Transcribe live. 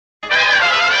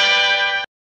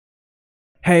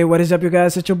Hey, what is up, you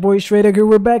guys? It's your boy Shredder here.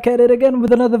 We're back at it again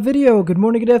with another video. Good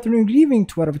morning, good afternoon, good evening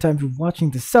to whatever time you're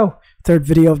watching this. So, third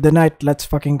video of the night. Let's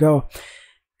fucking go.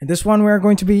 In this one, we're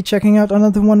going to be checking out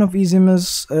another one of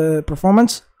Izumi's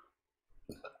performance.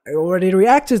 I already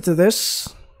reacted to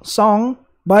this song,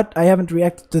 but I haven't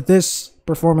reacted to this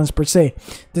performance per se.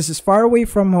 This is Far Away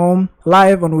From Home,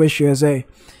 live on Wish USA.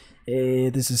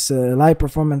 This is a live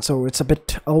performance, so it's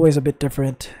always a bit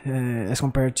different as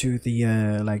compared to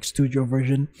the like studio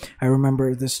version. I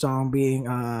remember this song being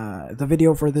the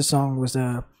video for this song was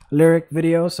a lyric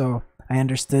video, so I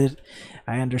understood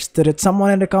it.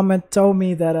 Someone in the comment told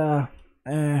me that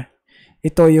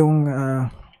ito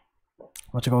yung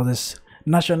what you call this,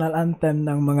 national anthem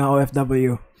ng mga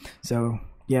OFW. So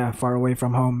yeah, Far Away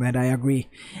From Home, and I agree.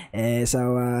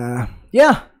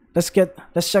 Yeah, let's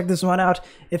check this one out.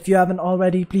 If you haven't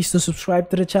already, please do subscribe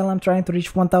to the channel. I'm trying to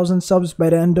reach 1,000 subs by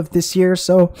the end of this year,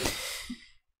 so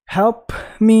help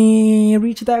me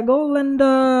reach that goal. And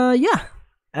yeah,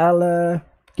 I'll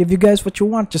give you guys what you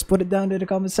want. Just put it down in the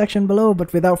comment section below.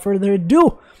 But without further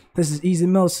ado, this is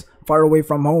Izumi's Far Away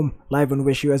From Home, live on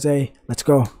Wish USA. Let's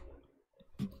go.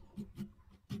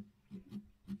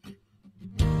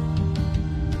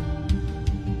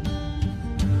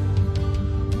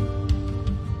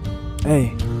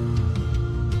 Hey.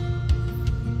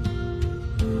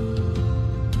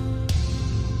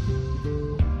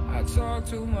 I talk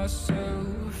to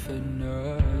myself at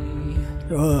night.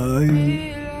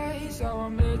 Realize how I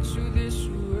met you this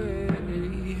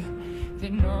way.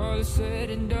 Then all is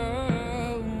said and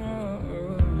done,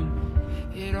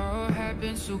 it all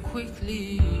happened so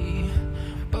quickly,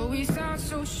 but we sound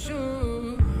so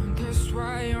sure. That's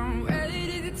why I'm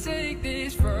ready to take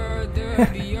this further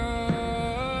beyond.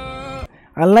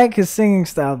 I like his singing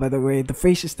style, by the way. The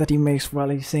faces that he makes while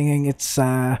he's singing, it's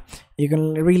you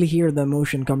can really hear the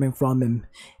emotion coming from him.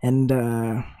 And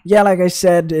yeah, like I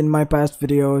said in my past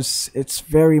videos, it's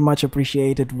very much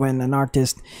appreciated when an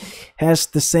artist has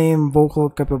the same vocal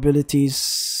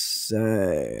capabilities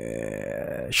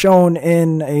shown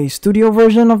in a studio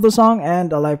version of the song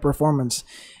and a live performance.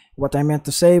 What I meant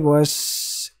to say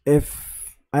was,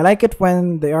 if I like it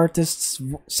when the artists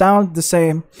sound the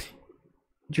same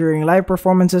during live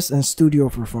performances and studio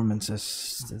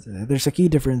performances. There's a key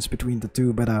difference between the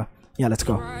two, but yeah, let's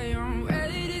go. I'm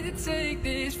ready to take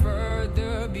this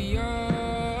further beyond.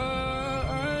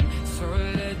 So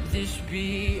let this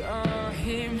be our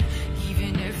hymn.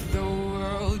 Even if the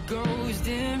world goes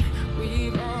dim,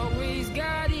 we've always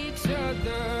got each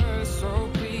other. So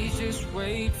please just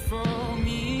wait for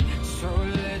me. So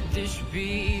let this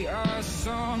be our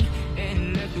song,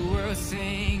 and let the world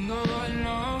sing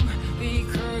along.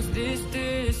 Because this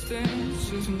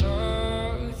distance is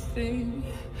nothing.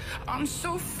 I'm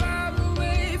so far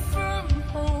away from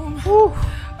home.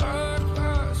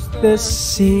 Across The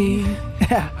sea.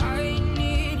 I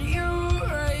need you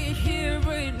right here,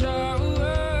 right now.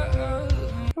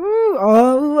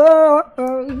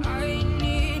 I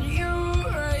need you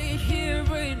right here,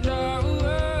 right now.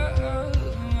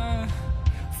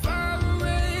 Far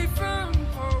away from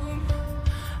home,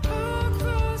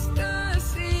 across the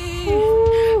sea.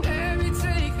 Let me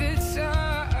take the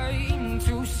time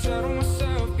to settle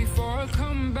myself before I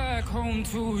come back home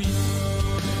to you.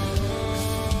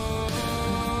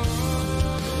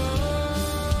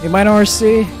 A minor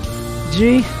C,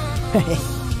 G.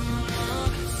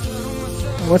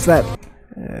 What's that?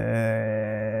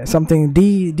 Something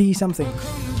D something.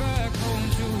 Come back home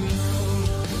to you.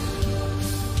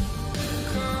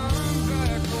 Come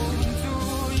back home to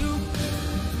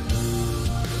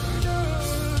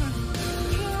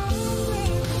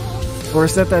you. Or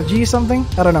is that a G something?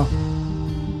 I don't know.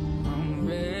 I'm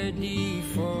ready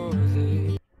for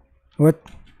this. What?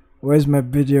 Where's my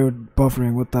video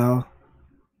buffering? What the hell?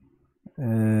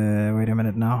 Wait a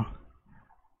minute now.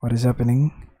 What is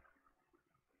happening?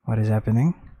 What is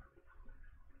happening?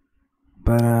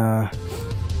 But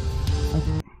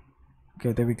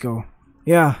okay, there we go.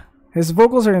 Yeah, his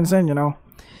vocals are insane, you know.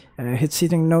 Hits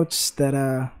hitting notes that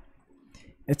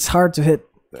it's hard to hit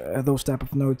those type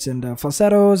of notes, and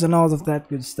falsettos and all of that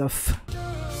good stuff.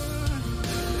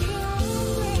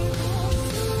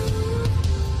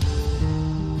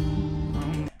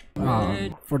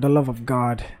 For the love of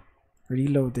God,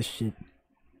 reload this shit.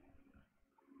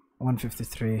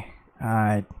 153.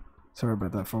 Alright, sorry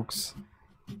about that, folks.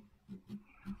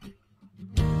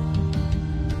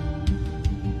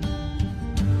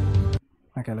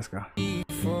 Okay, let's go.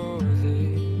 For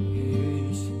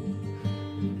this.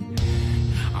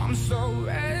 I'm so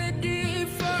ready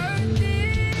for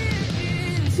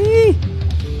this. See?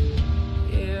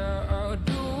 Yeah, I'll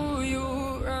do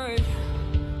you right.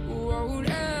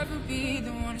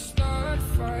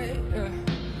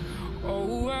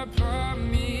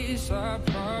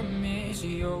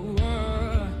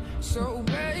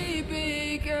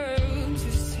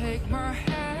 take my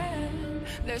hand.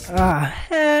 Let's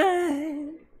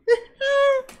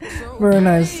Very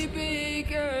nice. baby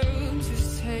girl,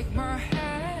 just take my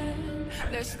hand.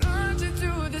 Let's launch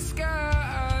into the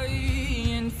sky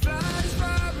and fly as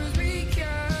far as we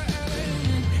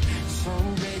can. So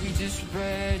baby, just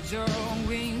spread your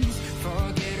wings.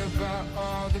 Forget about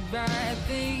all the bad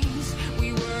things.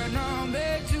 We were not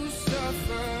meant to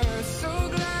suffer. So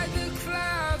glide the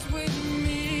clouds with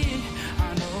me.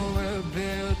 I know we're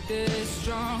built this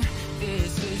strong.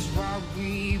 This is why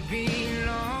we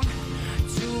belong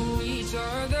to each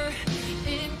other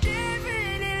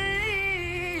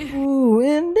indefinitely. Ooh,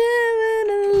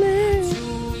 indefinitely.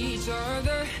 To each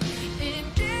other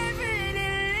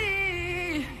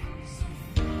indefinitely.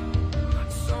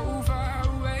 So far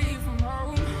away from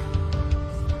home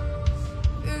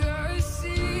that I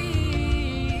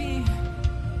see.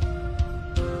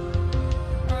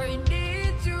 I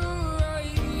need you right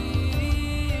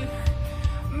here,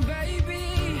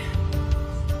 baby.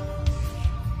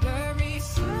 Let me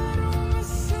settle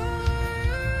myself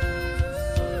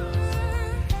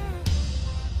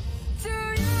to you.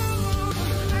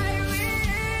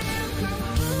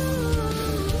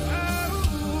 I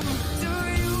will to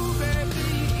you,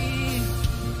 baby.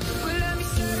 But let me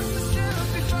settle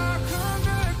myself before I come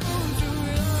back home to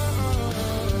you.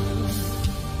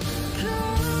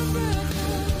 Come back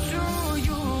home to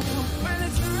you when the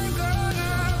time goes out.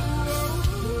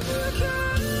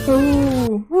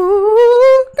 Ooh,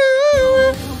 ooh,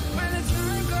 When the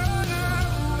time goes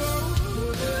out,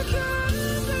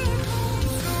 come back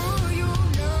home to you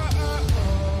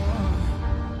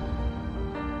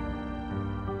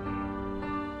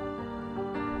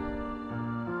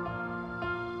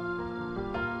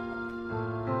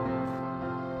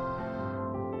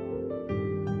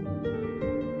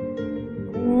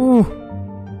ooh.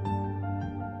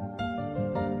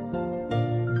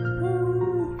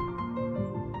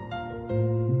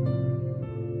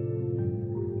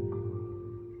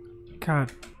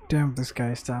 God damn, this guy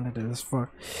is talented as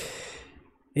fuck.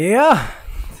 Yeah,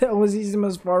 that was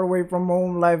Easymas Far Away From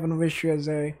Home live on Wish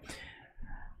USA.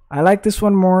 I like this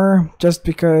one more just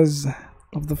because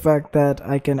of the fact that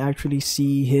I can actually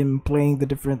see him playing the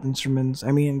different instruments.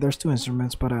 I mean, there's two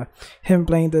instruments, but him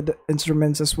playing the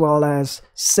instruments as well as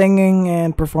singing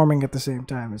and performing at the same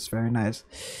time. It's very nice.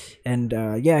 And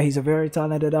yeah, he's a very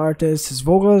talented artist. His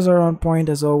vocals are on point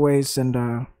as always, and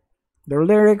the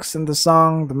lyrics and the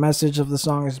song, the message of the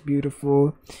song is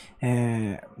beautiful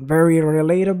and very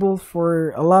relatable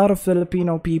for a lot of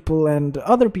Filipino people and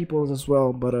other peoples as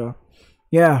well. But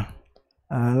yeah,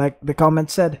 like the comment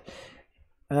said,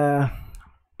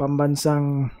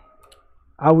 pambansang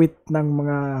awit ng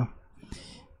mga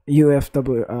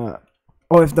UFW,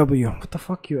 OFW. What the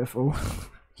fuck, UFO?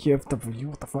 UFW,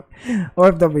 what the fuck?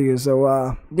 OFW.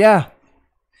 So yeah,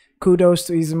 kudos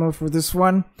to Easymo for this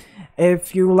one.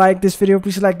 If you like this video,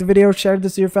 please like the video, share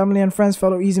this to your family and friends,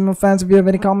 follow Easymo fans. If you have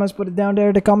any comments, put it down there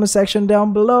in the comment section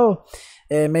down below.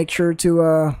 And make sure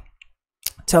to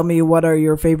tell me what are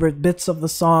your favorite bits of the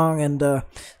song, and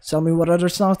tell me what other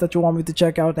songs that you want me to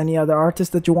check out, any other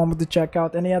artists that you want me to check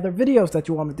out, any other videos that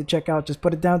you want me to check out. Just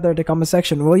put it down there in the comment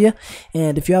section, will you?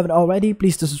 And if you haven't already,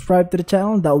 please to subscribe to the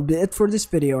channel. That will be it for this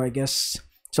video, I guess.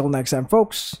 Till next time,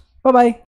 folks. Bye bye.